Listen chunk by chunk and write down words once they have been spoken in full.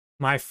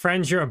My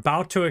friends, you're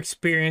about to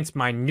experience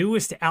my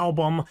newest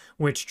album,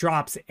 which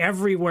drops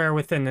everywhere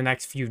within the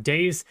next few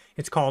days.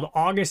 It's called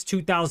August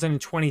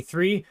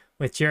 2023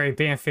 with Jerry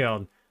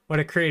Banfield. What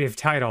a creative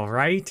title,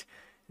 right?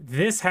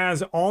 This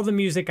has all the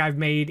music I've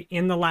made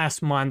in the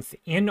last month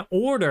in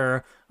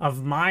order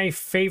of my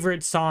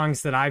favorite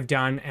songs that I've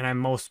done and I'm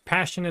most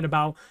passionate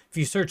about. If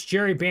you search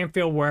Jerry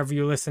Banfield wherever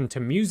you listen to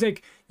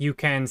music, you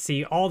can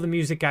see all the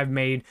music I've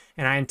made,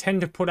 and I intend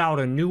to put out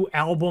a new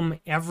album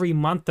every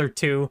month or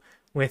two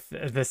with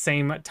the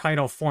same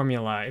title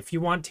formula. If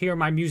you want to hear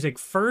my music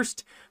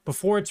first,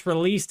 before it's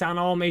released on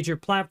all major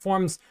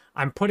platforms,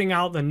 I'm putting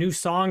out the new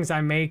songs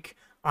I make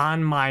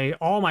on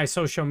all my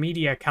social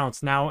media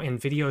accounts now in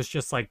videos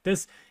just like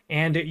this,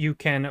 and you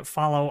can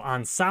follow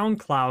on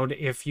SoundCloud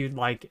if you'd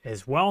like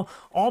as well.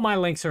 All my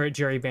links are at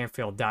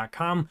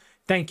jerrybanfield.com.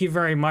 Thank you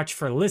very much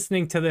for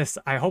listening to this.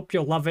 I hope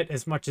you'll love it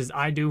as much as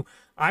I do.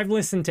 I've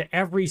listened to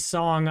every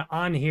song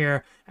on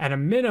here at a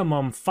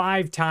minimum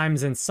 5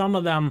 times, and some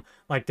of them,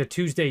 like the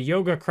Tuesday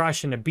Yoga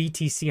Crush and the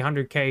BTC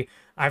 100K,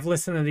 I've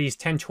listened to these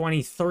 10,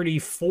 20, 30,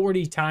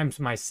 40 times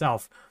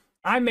myself.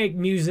 I make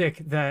music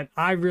that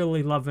I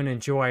really love and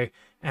enjoy,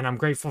 and I'm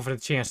grateful for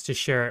the chance to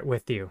share it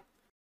with you.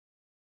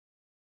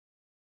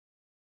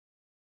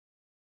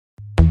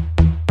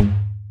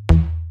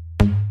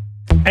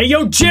 Hey,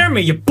 yo,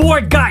 Jeremy, your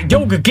boy got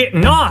yoga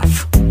getting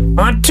off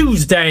on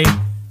Tuesday.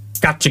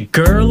 Got your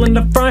girl in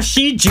the front,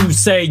 she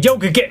juicy,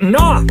 yoga getting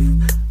off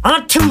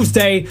on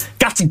Tuesday.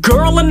 Got your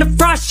girl in the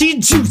front, she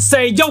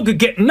juicy, yoga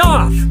getting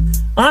off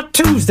on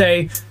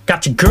Tuesday.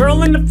 Got your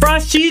girl in the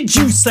front, she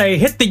juicy,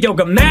 hit the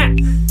yoga mat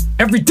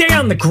every day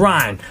on the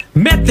grind.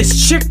 Met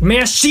this chick,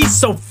 man, she's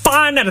so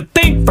fine. Had a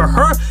thing for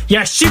her,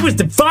 yeah, she was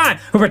divine.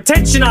 Her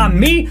attention on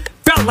me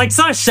felt like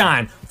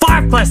sunshine.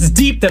 5 classes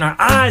deep, then our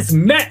eyes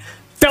met.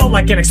 Felt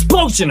like an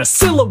explosion, a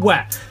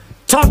silhouette.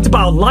 Talked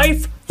about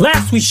life,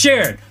 laughs we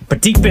shared.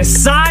 But deep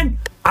inside,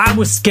 I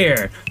was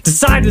scared.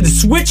 Decided to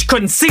switch,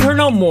 couldn't see her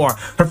no more.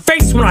 Her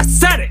face when I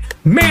said it,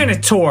 man,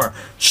 it tore.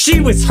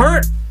 She was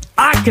hurt,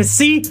 I could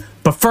see.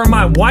 But for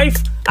my wife,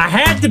 I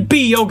had to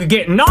be yoga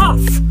getting off.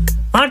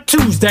 On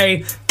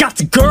Tuesday, got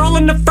the girl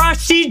in the front,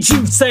 she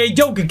juicy,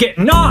 yoga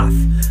getting off.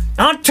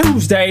 On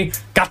Tuesday,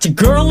 got your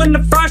girl in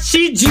the front,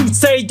 she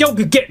juicy,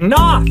 yoga getting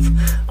off.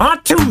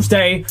 On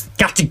Tuesday,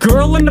 got your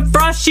girl in the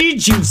front, she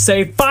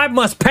juicy. 5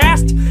 months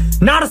passed,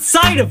 not a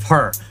sight of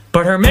her,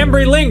 but her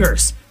memory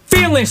lingers.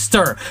 Feelings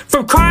stir,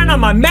 from crying on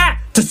my mat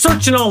to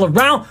searching all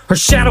around. Her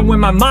shadow in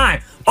my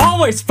mind,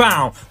 always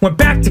found. Went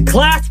back to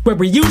class where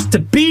we used to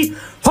be,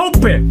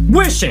 hoping,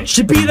 wishing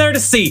she'd be there to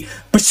see.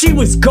 But she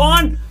was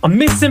gone, a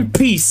missing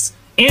piece.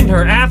 In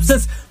her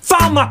absence,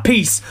 found my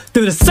peace.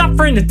 Through the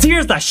suffering, the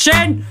tears I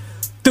shed,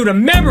 through the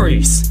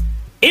memories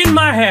in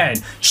my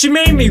head. She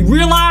made me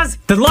realize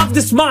that love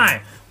is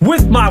mine.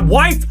 With my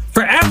wife,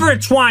 forever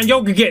entwined,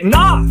 yoga getting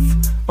off.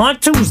 On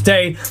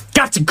Tuesday,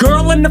 got your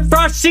girl in the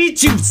front, she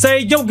juicy,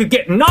 yoga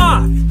getting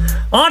off.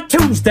 On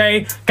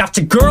Tuesday, got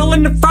your girl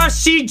in the front,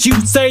 she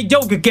juicy,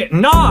 yoga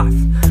getting off.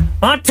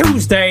 On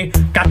Tuesday,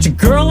 got your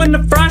girl in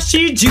the front,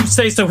 she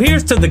juicy. So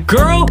here's to the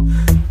girl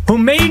who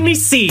made me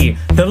see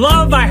the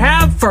love I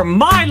have for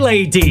my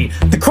lady.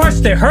 The crush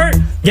that hurt,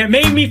 yet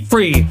made me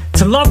free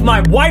to love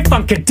my wife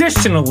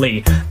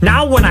unconditionally.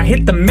 Now when I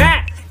hit the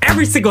mat,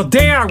 every single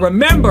day I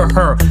remember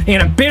her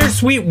in a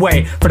bittersweet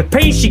way. For the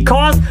pain she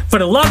caused, for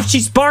the love she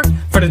sparked,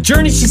 for the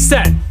journey she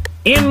set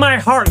in my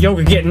heart,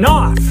 yoga getting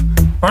off.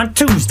 On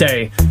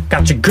Tuesday,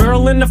 got your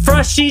girl in the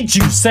front, she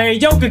juicy,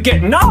 yoga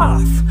getting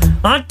off.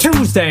 On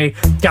Tuesday,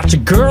 got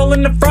your girl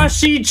in the front,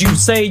 she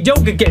juicy,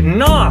 yoga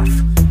getting off.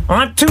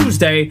 On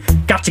Tuesday,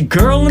 got your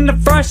girl in the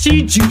front,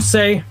 she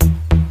juicy.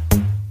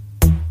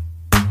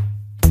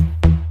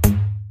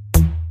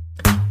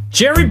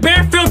 Jerry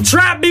Banfield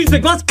trap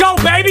music, let's go,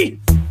 baby!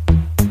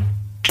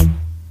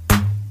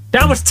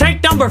 That was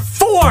take number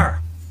 4.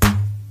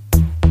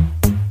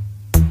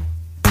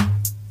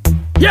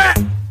 Yeah!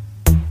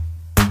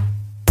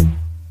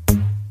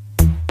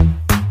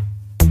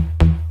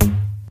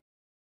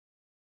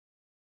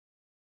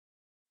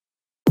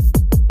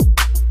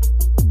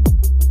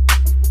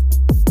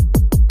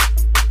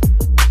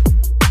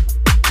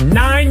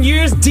 Nine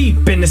years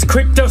deep in this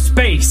crypto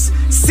space,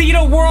 see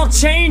the world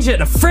change at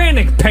a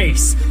frantic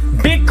pace.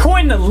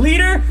 Bitcoin the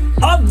leader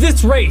of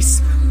this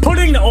race,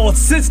 putting the old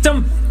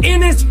system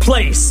in its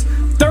place.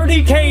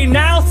 30K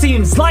now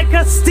seems like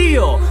a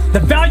steal. The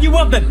value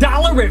of the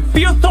dollar, it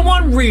feels so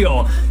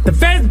unreal. The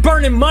Fed's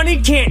burning money,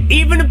 can't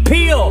even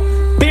appeal.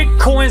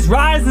 Bitcoin's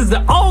rise is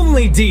the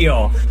only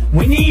deal.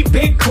 We need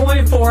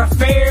Bitcoin for a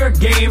fair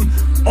game.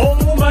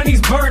 Old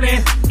money's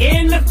burning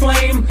in the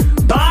flame.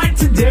 Buy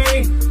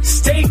today,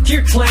 stake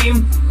your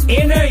claim.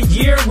 In a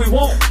year we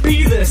won't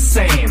be the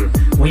same.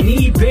 We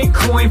need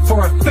Bitcoin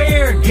for a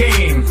fair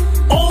game.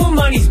 Old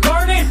money's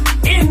burning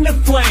in the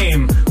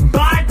flame.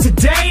 Buy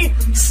today,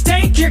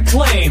 stake your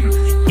claim.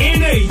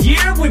 In a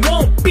year we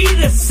won't be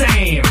the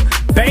same.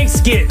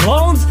 Banks get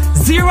loans,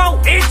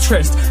 0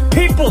 interest.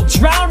 People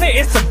drowning,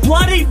 it's a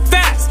bloody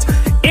fest.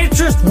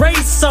 Interest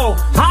rates so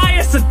high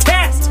it's a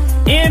test.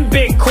 In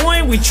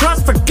Bitcoin we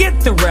trust, forget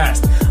the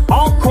rest.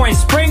 Altcoins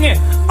springing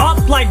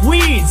up like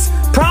weeds,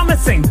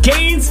 promising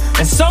gains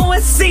and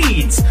sowing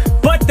seeds,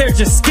 but they're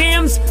just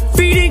scams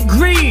feeding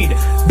greed.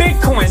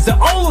 Bitcoin's the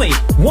only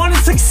one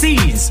that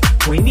succeeds.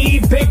 We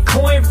need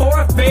Bitcoin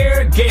for a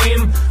fair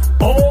game.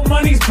 Old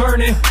money's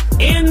burning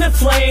in the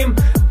flame.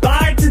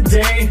 Buy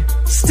today,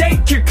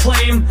 stake your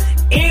claim.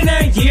 In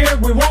a year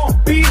we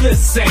won't be the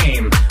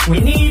same. We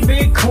need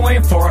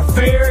Bitcoin for a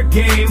fair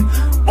game.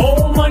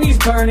 Old money's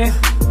burning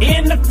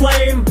in the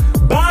flame.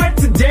 Buy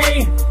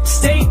today,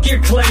 stake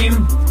your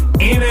claim.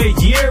 In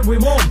a year we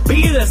won't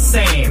be the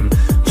same.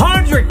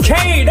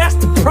 100K, that's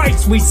the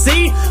price we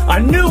see. A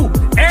new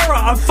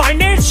era of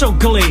financial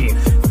glee.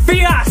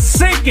 Fiat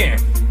sinking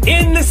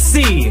in the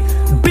sea.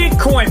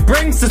 Bitcoin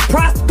brings us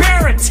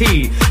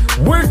prosperity.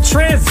 We're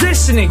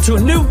transitioning to a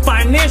new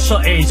financial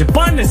age.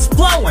 Abundance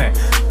flowing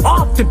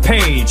off the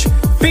page.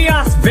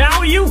 Fiat's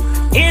value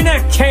in a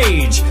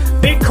cage.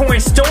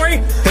 Bitcoin story,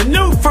 the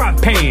new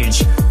front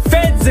page.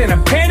 Feds in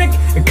a panic,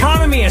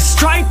 economy in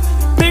strife.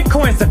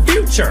 Bitcoin's the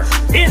future,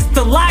 it's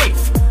the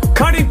life.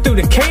 Cutting through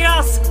the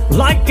chaos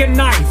like a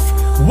knife.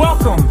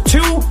 Welcome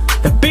to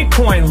the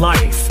Bitcoin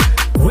life.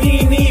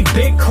 We need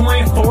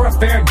Bitcoin for a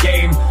fair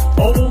game.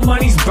 Old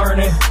money's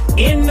burning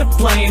in the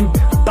flame.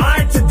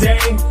 Buy today,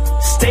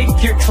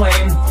 stake your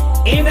claim.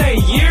 In a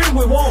year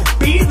we won't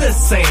be the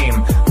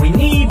same. We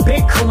need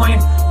Bitcoin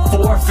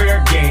for a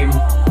fair game.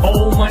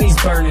 Old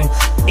money's burning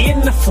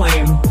in the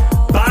flame.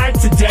 Buy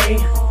today,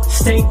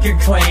 stake your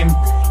claim.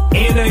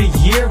 In a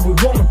year we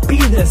won't be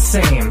the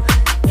same.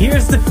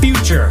 Here's the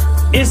future,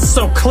 it's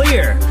so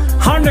clear.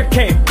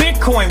 100K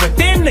Bitcoin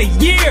within a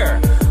year.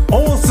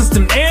 Old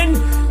system end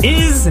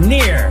is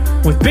near.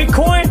 With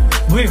Bitcoin,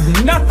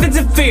 we've nothing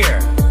to fear.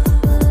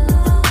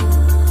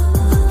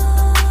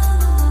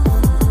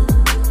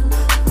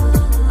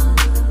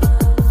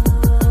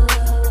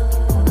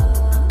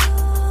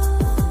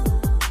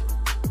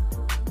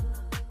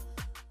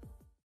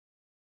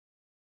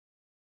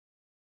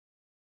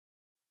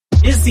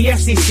 Is the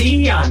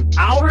SEC on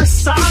our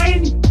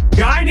side?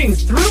 Guiding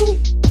through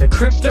the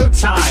crypto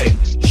tide,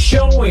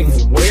 showing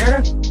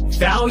where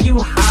value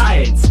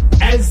hides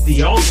as the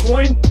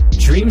altcoin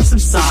dreams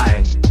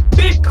subside.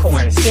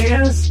 Bitcoin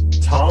stands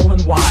tall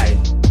and wide,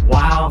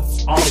 while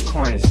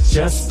altcoins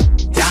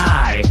just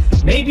die.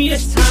 Maybe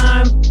it's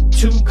time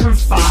to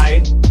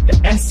confide.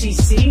 The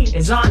SEC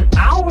is on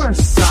our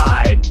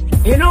side.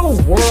 In a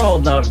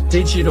world of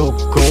digital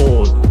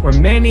gold, where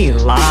many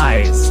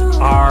lies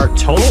are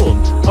told,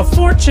 a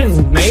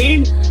fortune's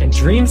made and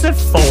dreams that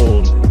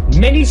fold.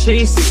 Many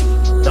chase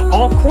the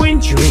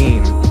altcoin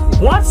dream.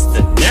 What's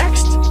the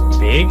next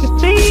big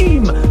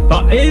theme?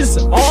 But is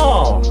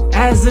all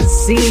as it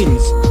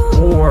seems,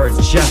 or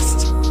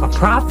just a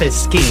profit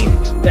scheme?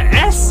 The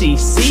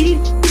SEC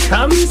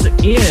comes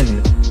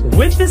in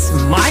with its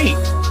might,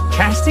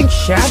 casting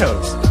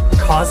shadows,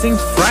 causing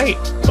fright.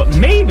 But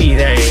maybe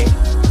they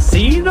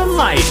see the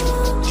light,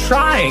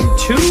 trying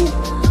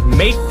to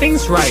make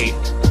things right.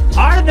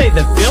 Are they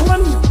the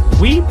villain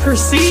we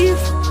perceive,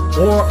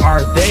 or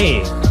are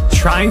they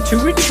trying to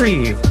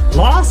retrieve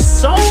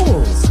lost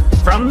souls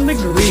from the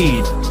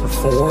greed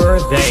before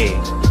they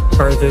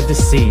further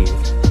deceive?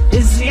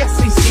 Is the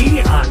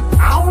SEC on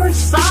our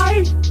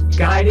side,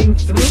 guiding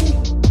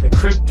through the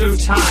crypto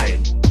tide,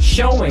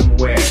 showing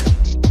where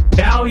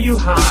value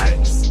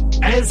hides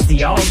as the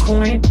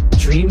altcoin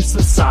dreams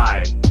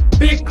subside?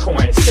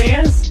 Bitcoin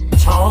stands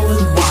tall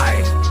and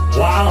wide,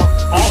 while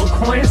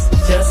altcoins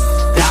just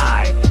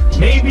die.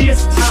 Maybe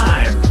it's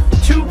time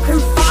to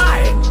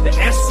confide. The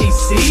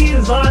SEC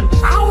is on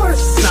our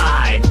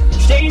side.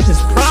 Change is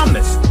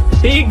promised,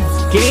 big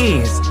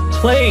gains,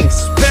 playing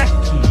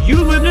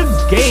speculative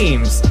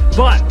games.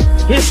 But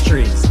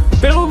history's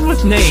filled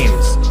with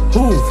names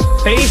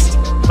who've faced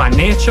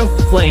financial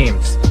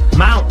flames.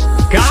 Mt.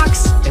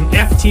 Gox and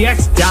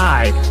FTX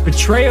die,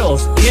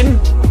 betrayals in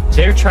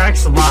their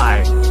tracks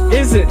lie.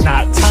 Is it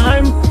not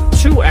time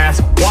to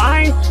ask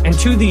why? And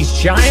to these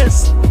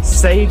giants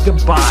say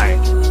goodbye.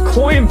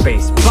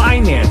 Coinbase,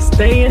 Binance,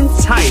 they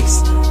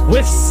entice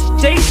with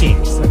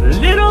staking's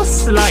little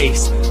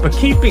slice, but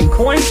keeping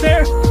coins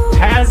there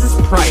has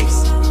its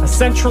price. A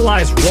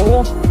centralized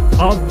roll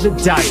of the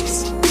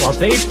dice. While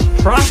they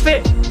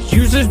profit,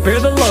 users bear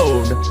the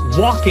load,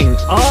 walking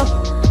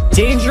a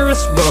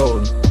dangerous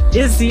road.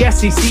 Is the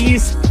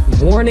SEC's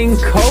warning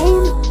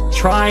code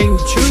trying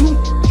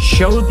to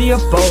show the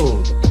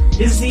abode?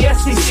 Is the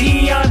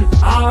SEC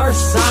on our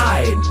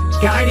side,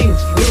 guiding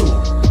through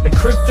the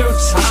crypto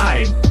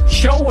tide,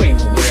 showing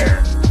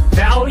where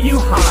value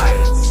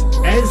hides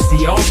as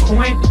the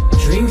altcoin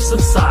dreams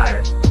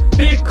subside?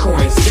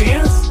 Bitcoin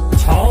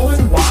stands tall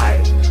and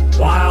wide,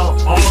 while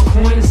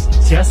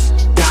altcoins just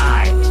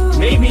die.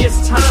 Maybe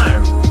it's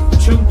time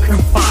to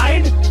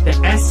confide. The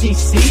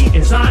SEC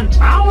is on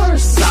our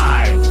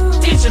side.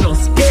 Digital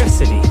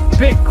scarcity,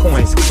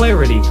 Bitcoin's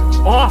clarity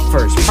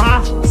offers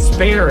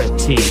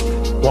prosperity,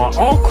 while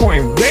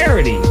altcoin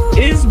rarity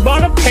is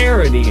but a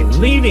parody,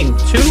 leading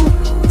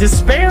to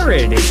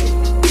disparity.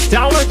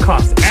 dollar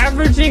cost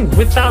averaging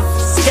without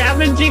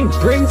scavenging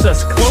brings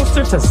us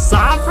closer to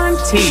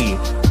sovereignty.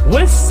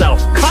 With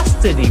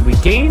self-custody, we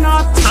gain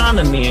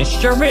autonomy,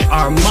 ensuring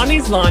our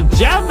money's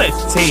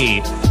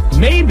longevity.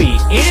 Maybe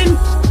in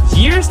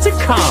years to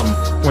come,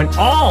 when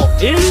all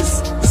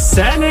is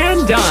said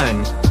and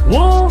done,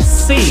 we'll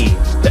see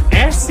the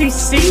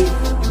SEC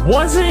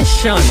wasn't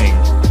shunning,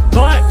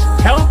 but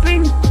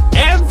helping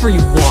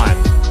everyone.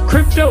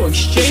 Crypto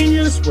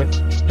exchanges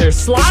with their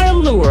sly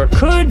allure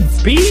could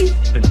be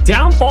the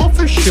downfall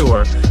for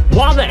sure.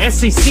 While the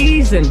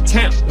SEC's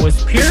intent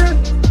was pure,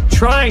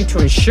 trying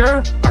to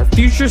ensure our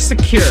future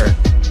secure.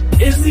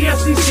 Is the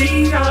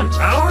SEC on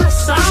our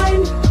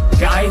side?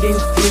 Guiding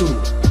through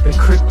the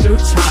crypto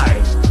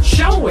tide,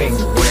 showing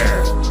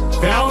where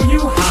value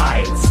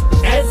hides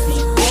as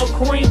the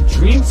altcoin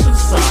dreams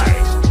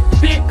subside.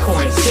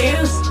 Bitcoin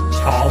stands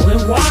tall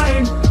and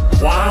wide,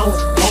 while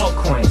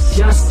altcoins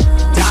just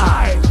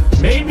die.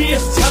 Maybe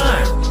it's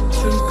time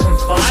to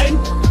confide.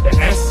 The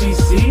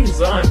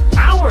SEC's on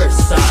our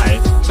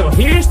side. So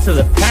here's to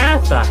the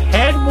path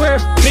ahead where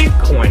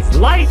Bitcoin's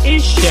light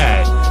is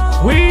shed.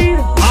 We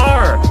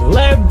are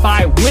led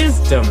by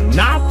wisdom,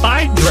 not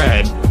by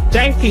dread.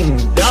 Thanking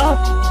the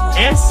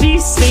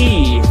SEC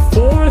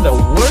for the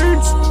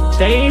words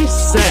they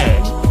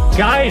said,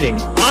 guiding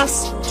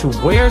us to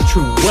where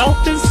true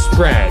wealth is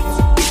spread.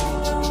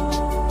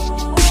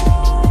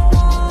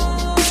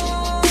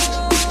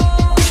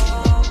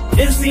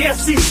 Is the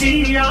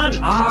SEC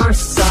on our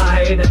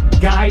side,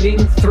 guiding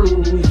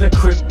through the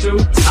crypto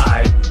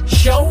tide,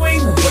 showing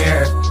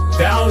where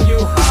value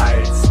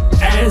hides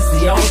as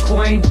the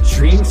altcoin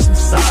dreams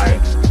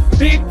subside.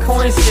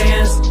 Bitcoin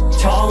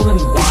stands tall and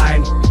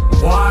wide,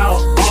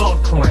 while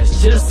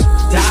altcoins just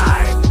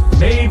die.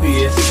 Maybe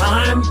it's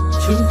time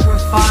to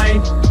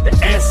confide.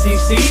 The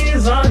SEC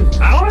is on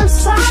our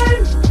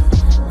side.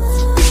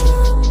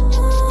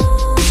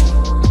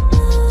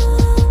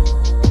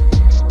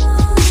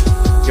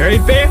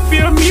 Great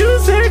Banfield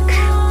music!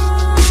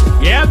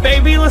 Yeah,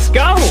 baby, let's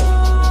go!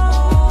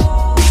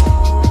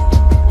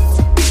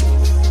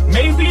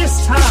 Maybe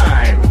it's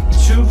time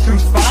to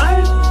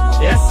confide.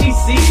 The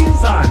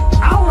SEC's on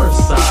our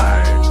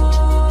side.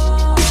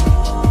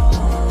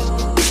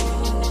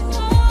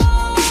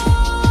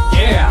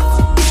 Yeah.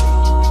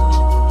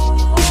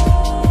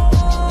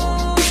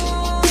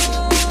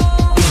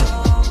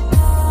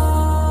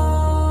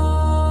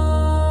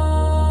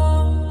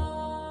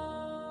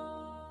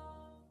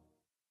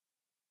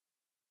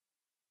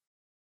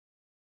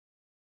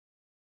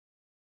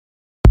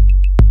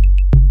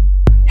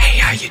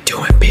 How you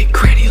doing, big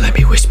granny? Let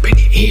me whisper in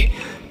your ear.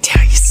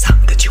 Tell you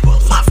something that you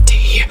will love to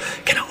hear.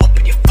 Gonna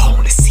open your phone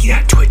and see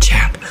that Twitch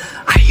app.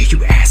 I hear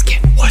you asking,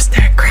 what's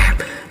that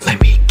crap?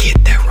 Let me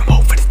get that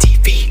remote for the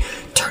TV.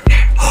 Turn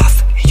that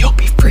off and you'll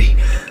be free.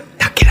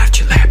 Now get out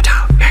your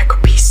laptop, Mac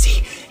or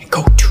PC, and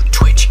go to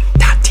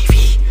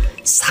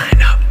twitch.tv. Sign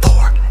up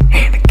for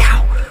an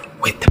account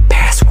with the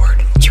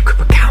password you could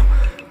account.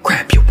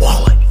 Grab your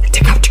wallet and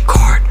take out your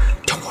card.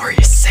 Don't worry,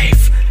 it's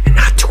safe and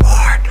not too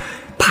hard.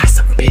 Buy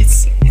some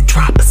bits and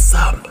drop a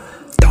sub.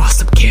 Throw out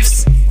some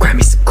gifts, grab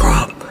me some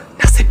grub.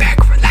 Now sit back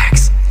and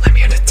relax, let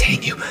me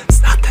entertain you.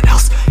 There's nothing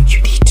else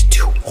you need to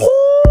do.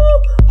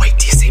 Ooh, wait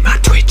till you see my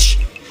Twitch.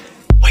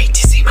 Wait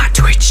till you see my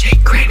Twitch, hey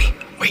granny.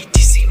 Wait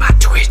till you see my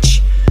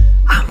Twitch.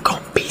 I'm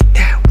gonna beat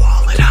that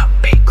wallet up,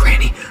 hey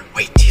granny.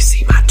 Wait till you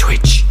see my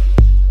Twitch.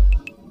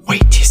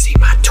 Wait till you see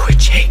my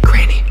Twitch, hey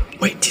granny.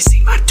 Wait till you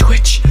see my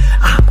Twitch.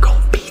 I'm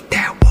gonna beat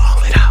that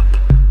wallet up.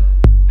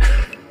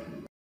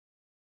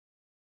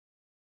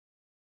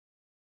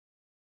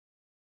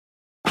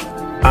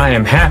 I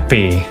am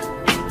happy.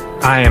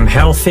 I am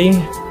healthy.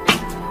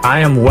 I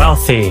am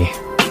wealthy.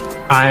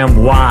 I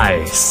am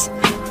wise.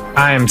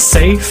 I am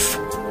safe.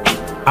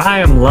 I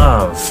am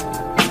love.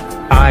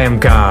 I am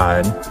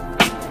God.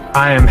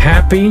 I am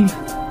happy.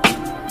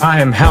 I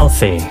am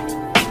healthy.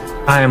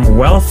 I am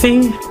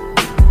wealthy.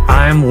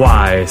 I am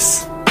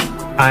wise.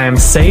 I am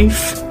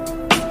safe.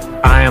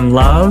 I am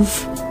love.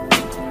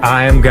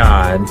 I am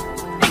God.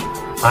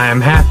 I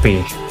am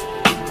happy.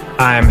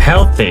 I am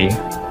healthy.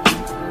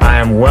 I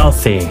am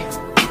wealthy.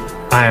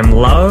 I am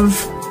love.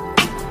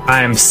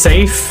 I am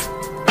safe.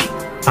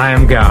 I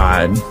am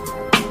God.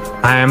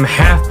 I am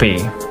happy.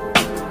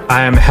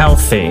 I am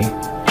healthy.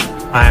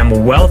 I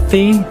am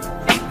wealthy.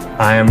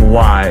 I am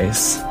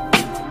wise.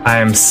 I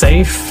am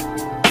safe.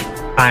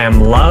 I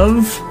am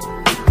love.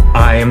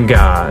 I am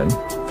God.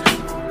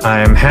 I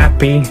am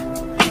happy.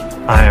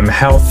 I am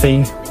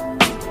healthy.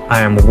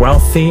 I am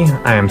wealthy.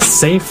 I am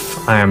safe.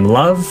 I am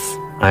love.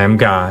 I am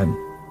God.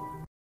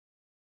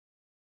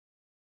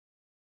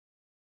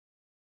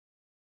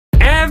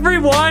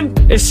 Everyone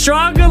is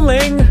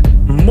struggling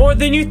more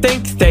than you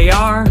think they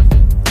are.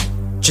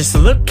 Just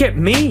look at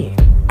me.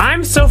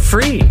 I'm so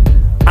free.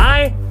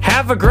 I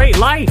have a great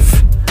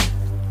life.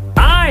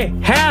 I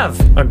have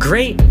a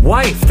great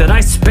wife that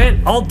I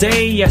spent all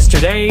day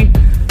yesterday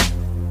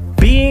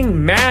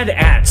being mad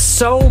at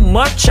so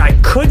much I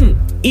couldn't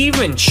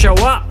even show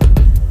up.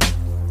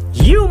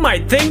 You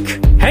might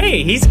think,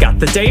 hey, he's got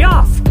the day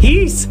off.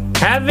 He's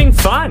having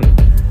fun.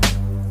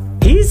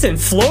 He's in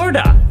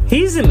Florida.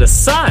 He's in the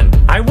sun.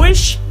 I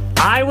wish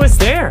I was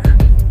there.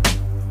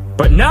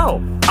 But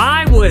no,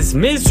 I was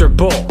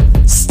miserable,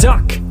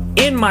 stuck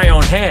in my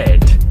own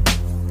head.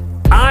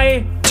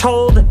 I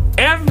told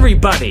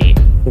everybody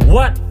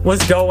what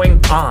was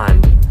going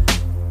on.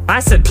 I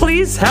said,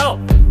 please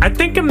help. I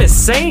think I'm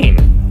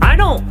insane. I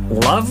don't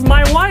love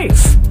my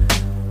wife.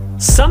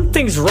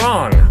 Something's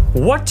wrong.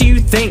 What do you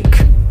think?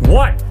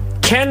 What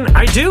can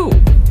I do?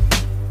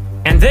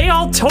 And they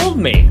all told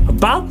me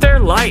about their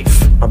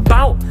life,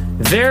 about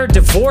their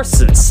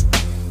divorces,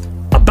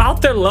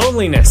 about their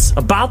loneliness,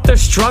 about their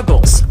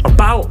struggles,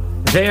 about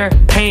their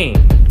pain.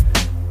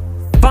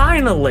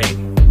 Finally,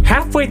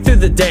 halfway through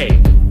the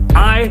day,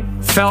 I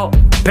felt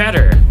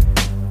better.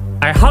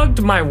 I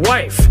hugged my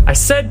wife. I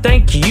said,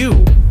 thank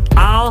you.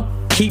 I'll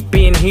keep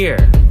being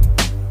here.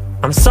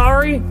 I'm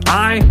sorry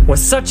I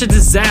was such a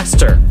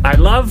disaster. I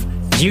love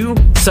you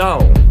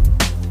so.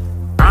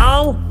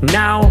 I'll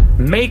now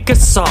make a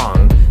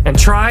song and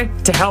try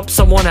to help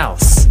someone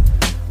else.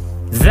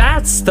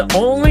 That's the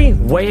only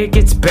way it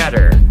gets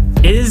better,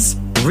 is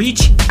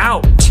reach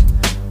out.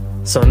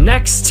 So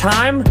next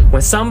time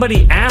when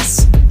somebody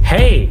asks,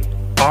 hey,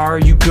 are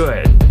you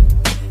good?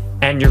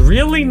 And you're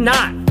really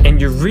not, and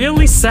you're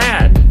really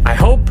sad, I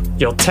hope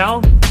you'll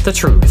tell the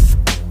truth.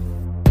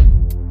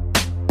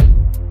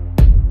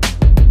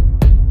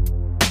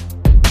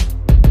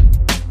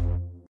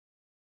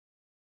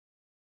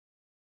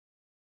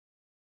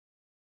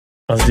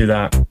 Let's do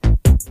that.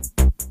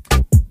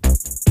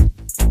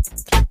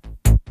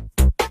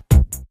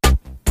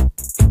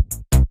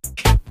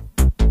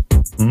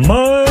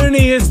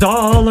 Money is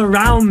all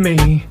around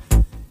me.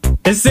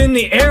 It's in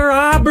the air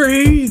I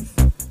breathe.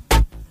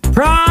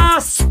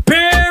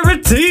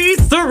 Prosperity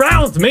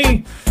surrounds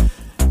me.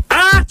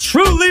 I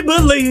truly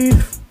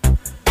believe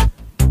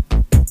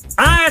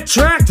I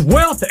attract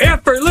wealth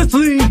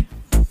effortlessly.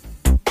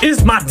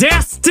 It's my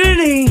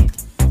destiny.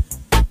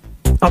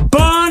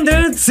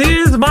 Abundance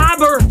is my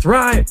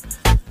birthright.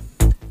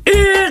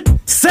 It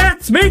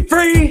sets me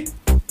free.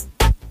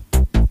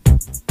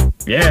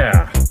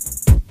 Yeah.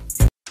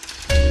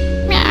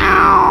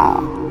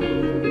 Meow.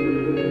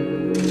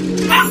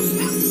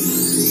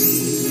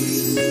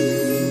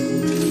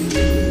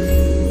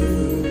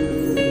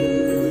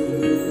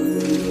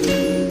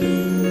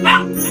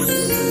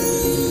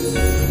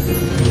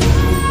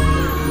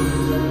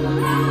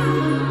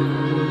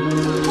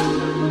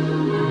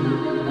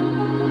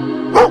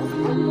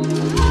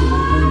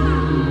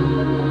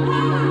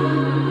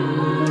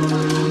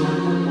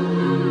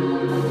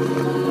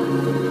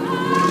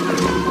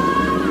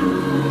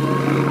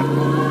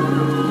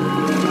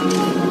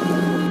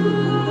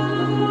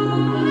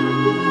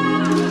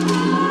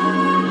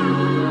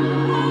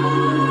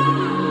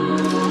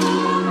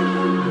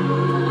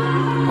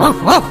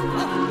 Woof, woof.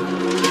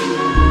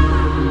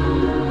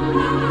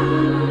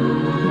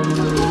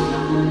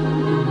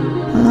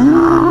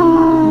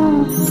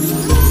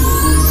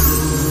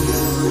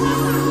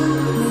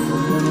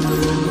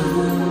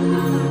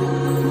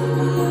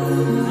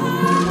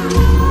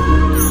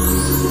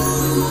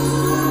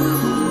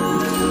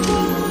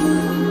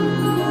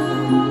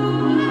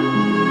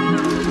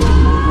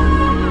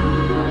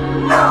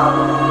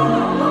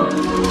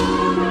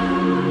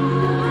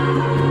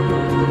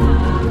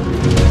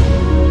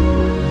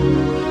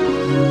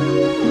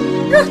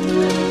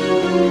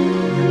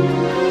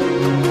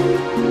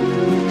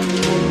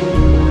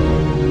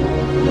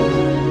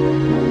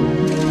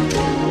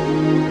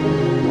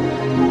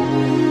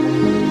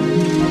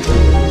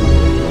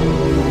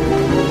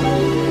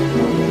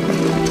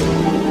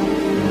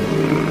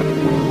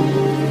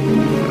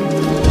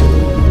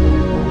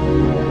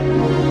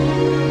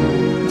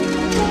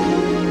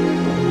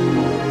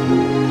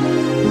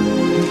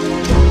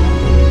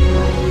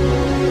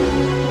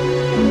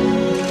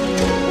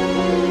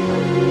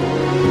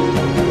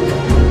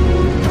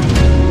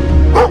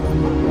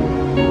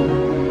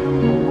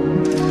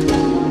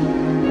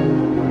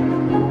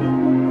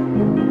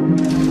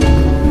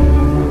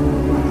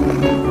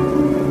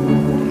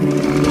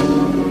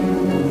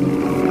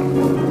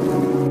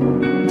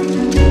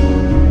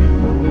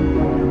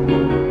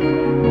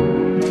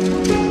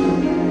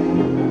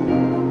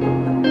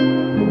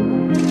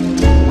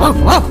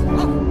 Woof, woof.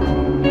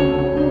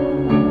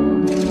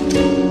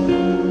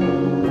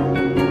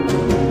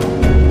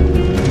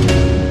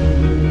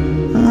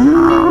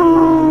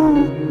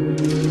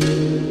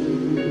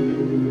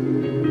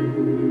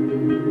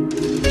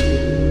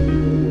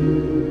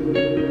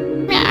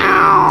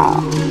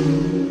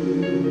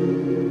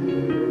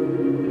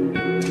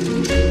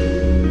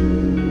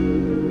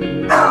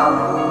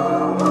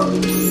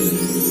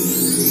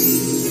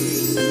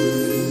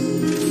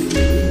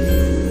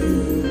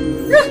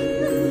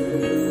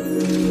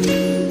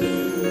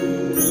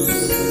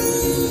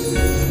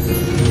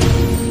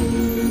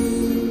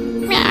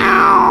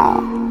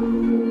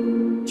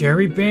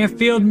 Jerry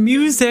Banfield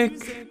music.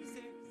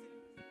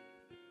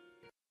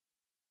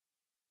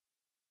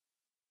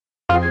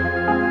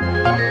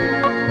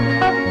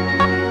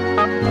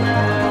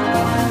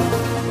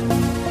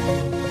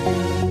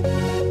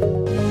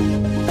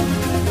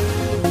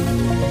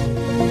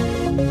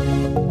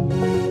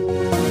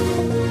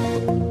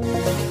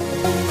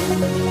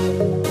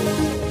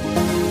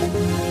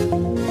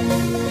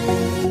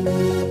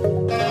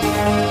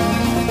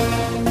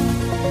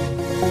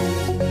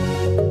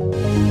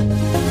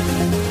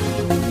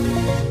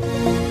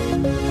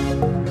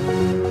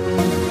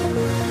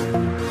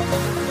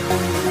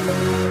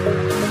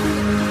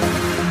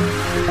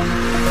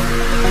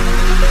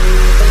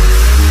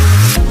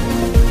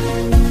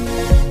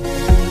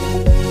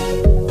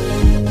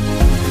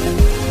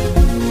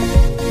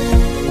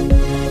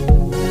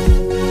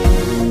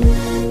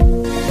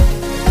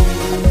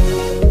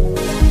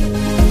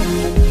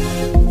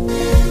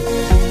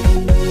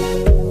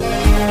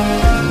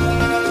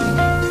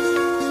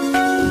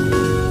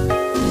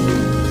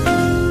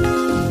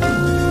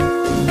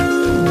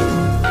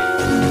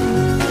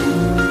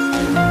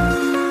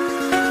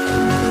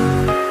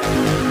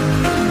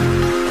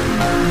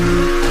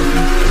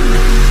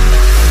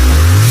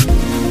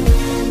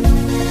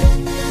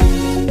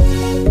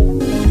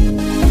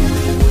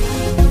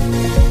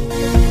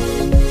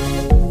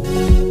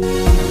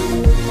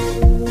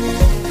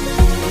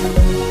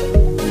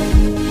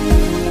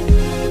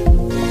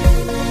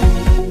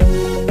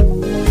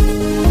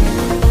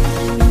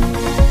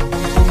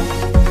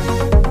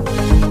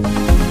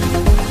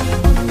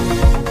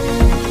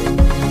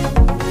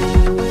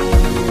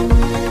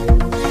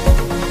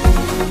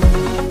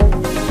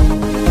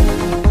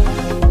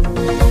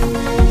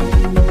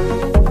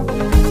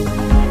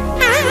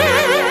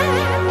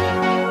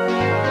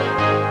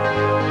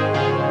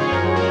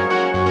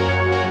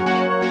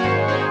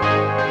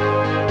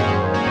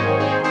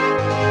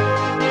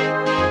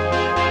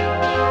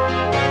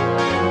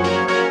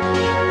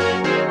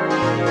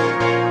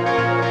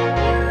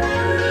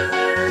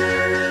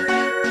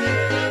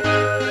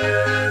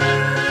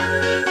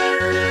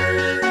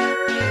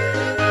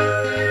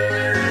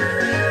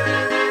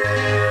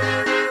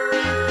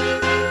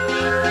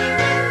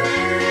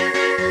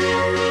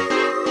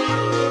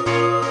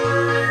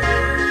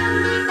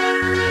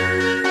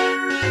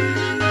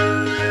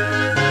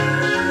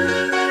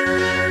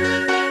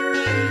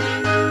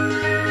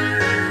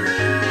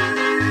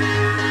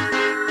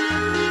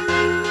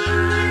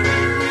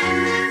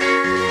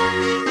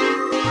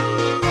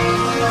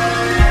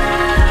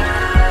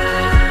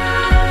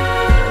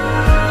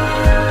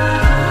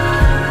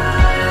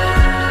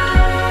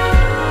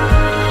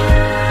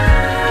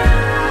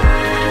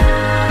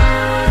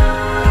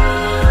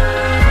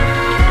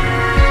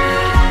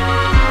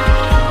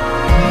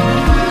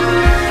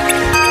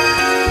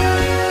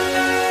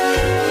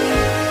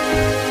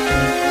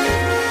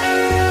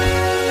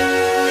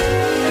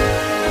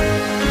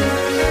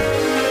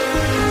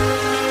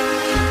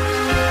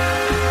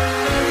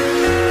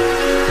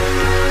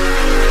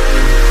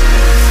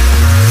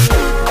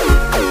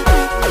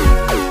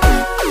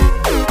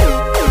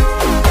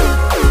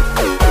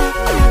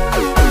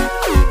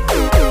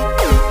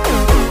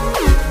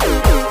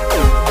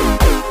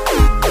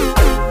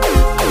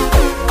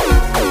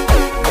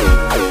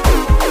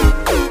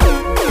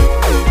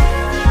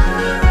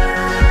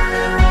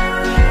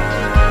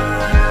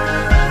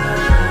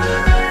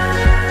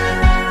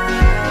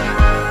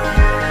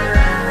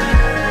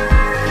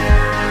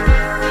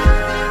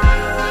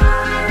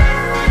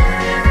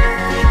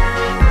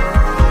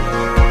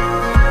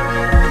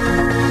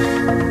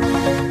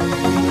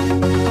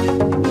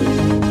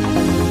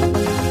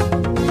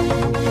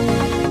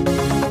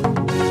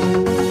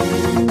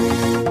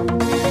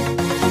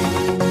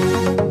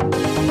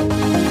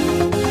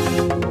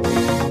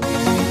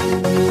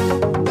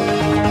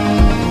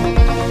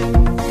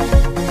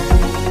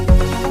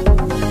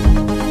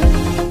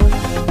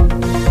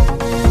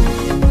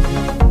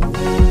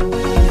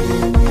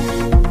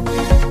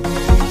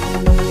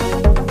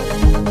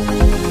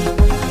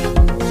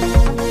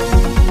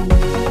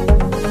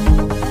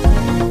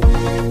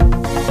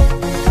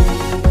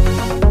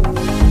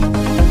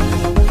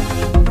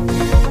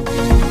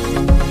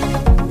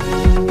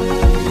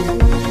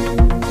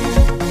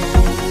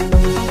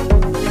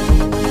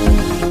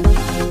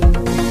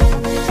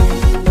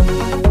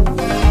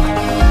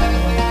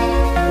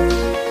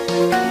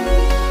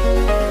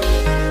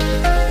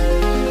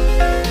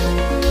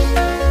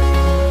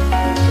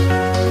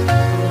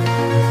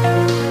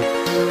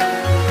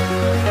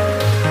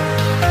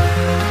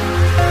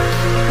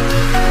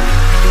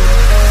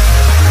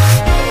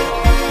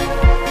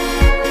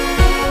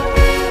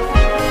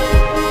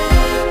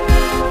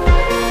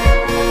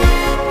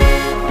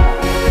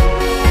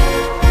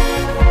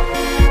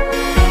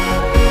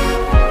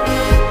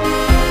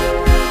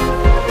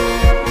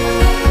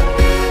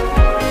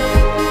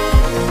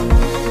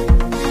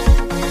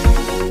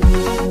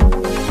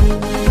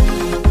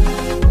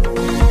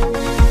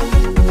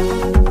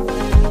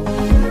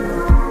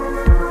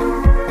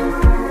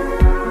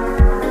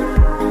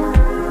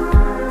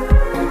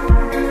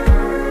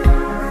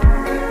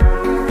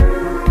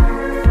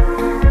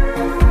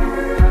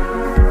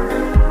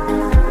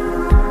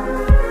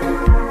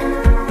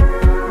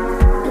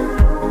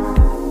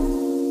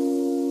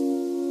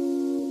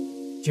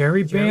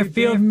 Jerry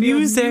Banfield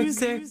music.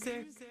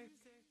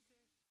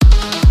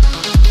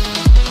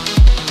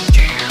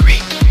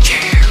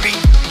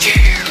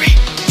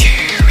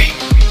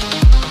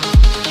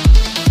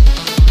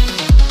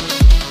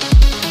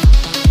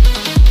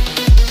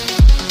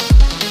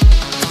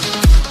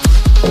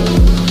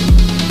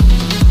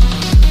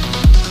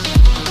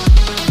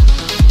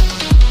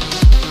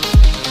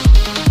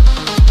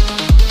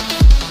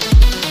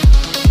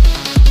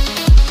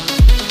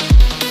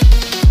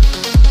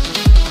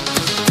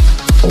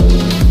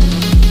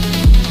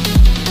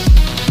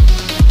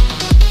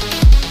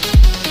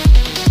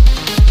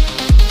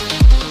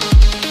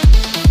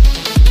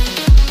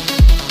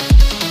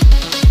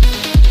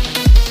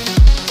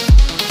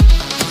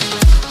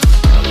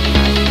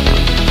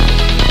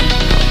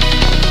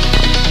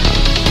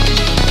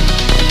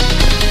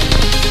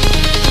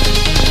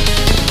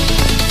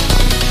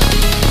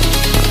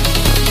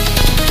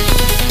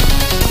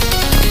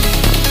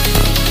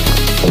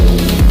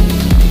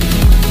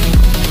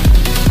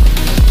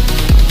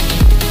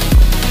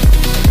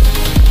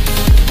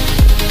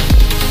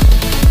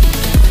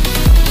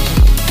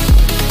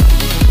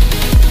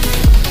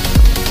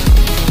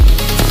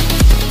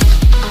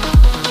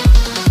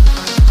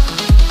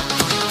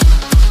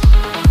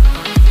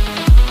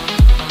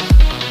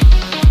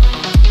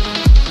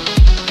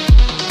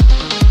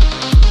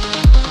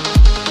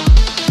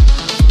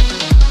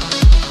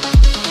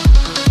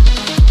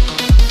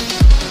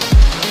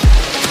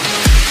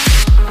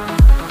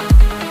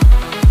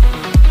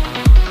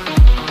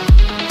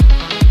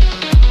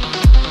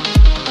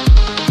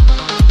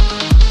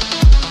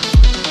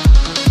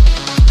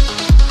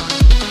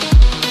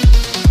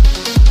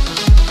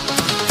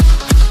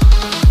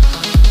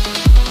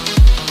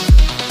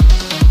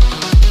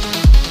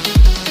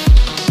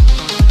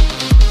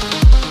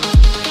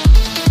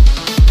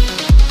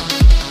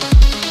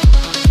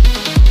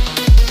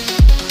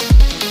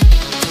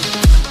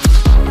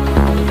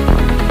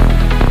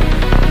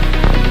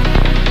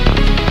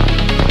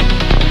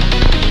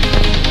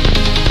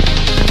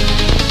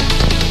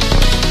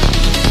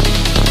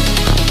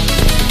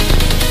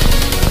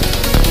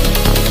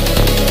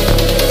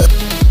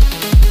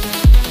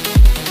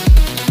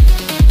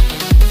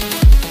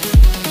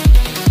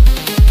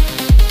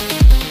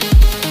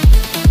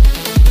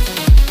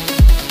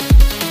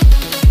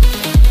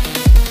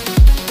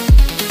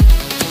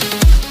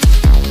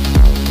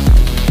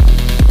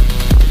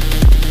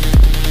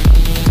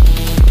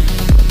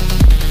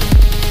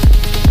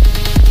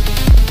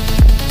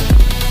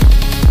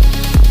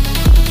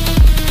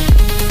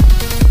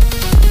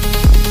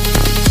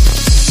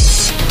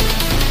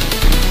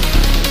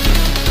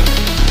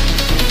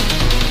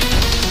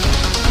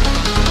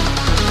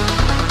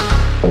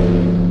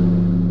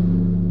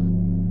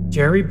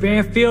 Jerry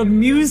Banfield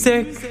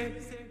music.